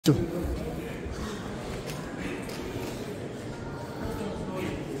The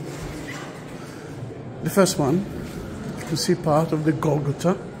first one, you can see part of the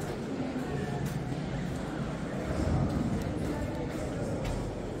Golgotha.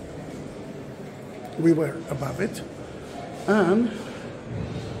 We were above it. And you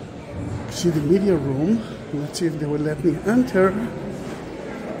can see the media room. Let's see if they will let me enter.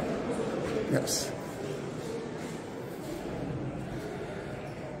 Yes.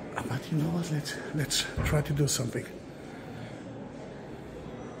 But you know what, let's try to do something.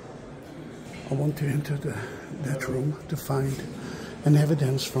 I want to enter that room to find an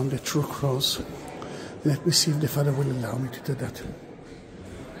evidence from the true cross. Let me see if the Father will allow me to do that.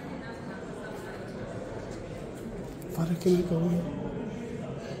 Father, can I go in?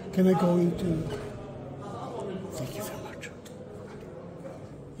 Can I go into? Thank you very much.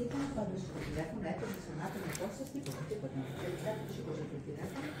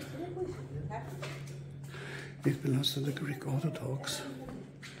 It belongs to the Greek Orthodox,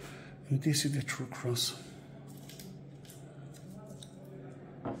 and this is the true cross.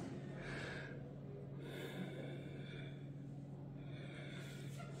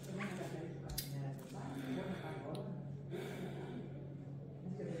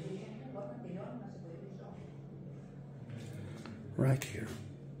 Right here,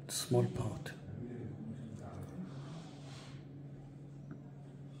 small part.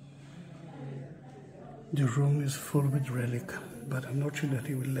 The room is full with relic, but I'm not sure that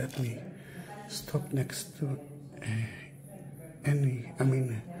he will let me stop next to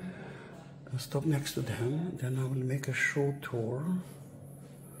stop next to them. Then I will make a short tour.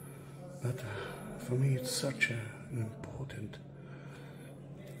 But for me, it's such an important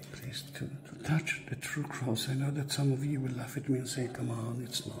place to touch the true cross. I know that some of you will laugh at me and say, come on,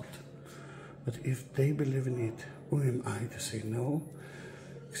 it's not. But if they believe in it, who am I to say no?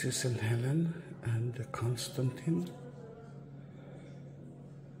 This is St. Helen and Constantine.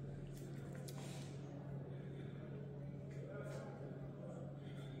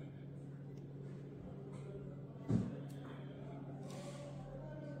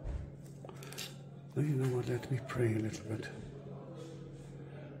 Well, you know what, let me pray a little bit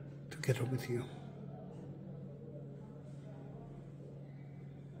together with you.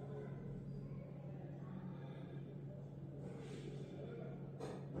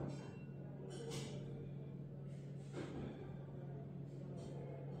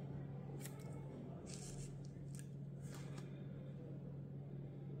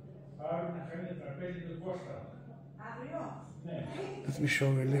 Let me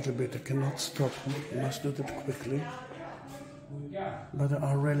show you a little bit. I cannot stop. I must do it quickly. But there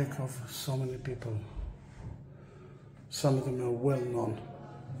are relics of so many people. Some of them are well known.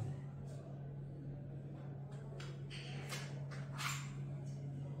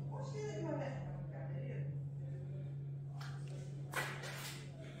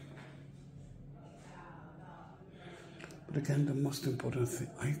 But again, the most important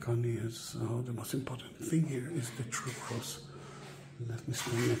icon is, the most important thing here is the true cross. Let me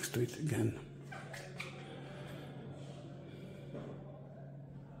stand next to it again.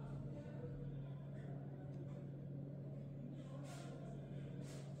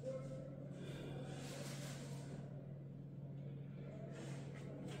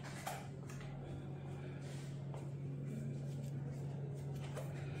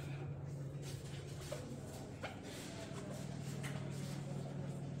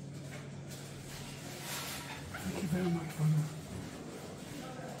 Thank you very much, Father.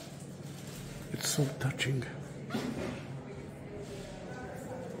 It's so touching.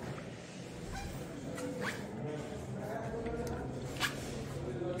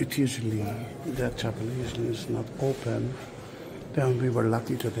 That chapel usually is not open. Then we were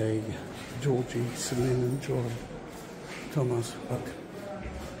lucky today, Georgie, Celine, and Joel, Thomas, but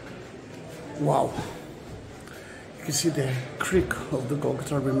wow. You can see the creak of the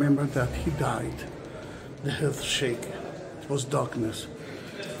Golgotha. Remember that he died. The earth shake. It was darkness.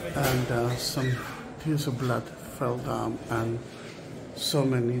 And some tears of blood fell down, and so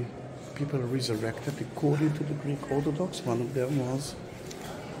many people resurrected according to the Greek Orthodox. One of them was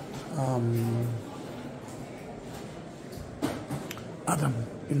Adam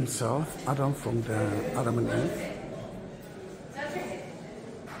himself, Adam from the Adam and Eve.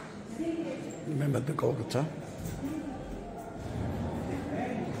 Remember the Golgotha?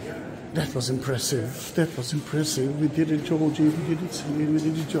 That was impressive. That was impressive. We did it, Georgie. We did it, Celine. We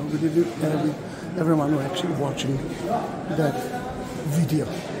did it, Joe. We did it. Everyone who actually watching that video.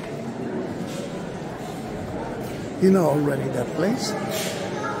 You know already that place.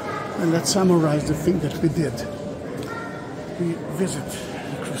 And let's summarize the thing that we did. We visit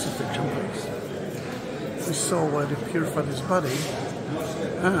the crucifixion place. We saw where they purified his body,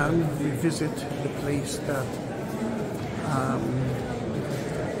 and we visit the place that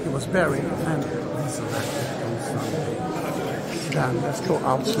he was buried and resurrected on Sunday. Then let's go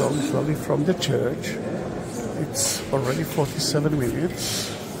out slowly from the church. It's already 47 minutes.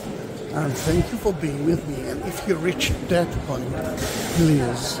 And thank you for being with me. And if you reach that point,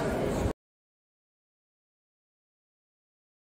 please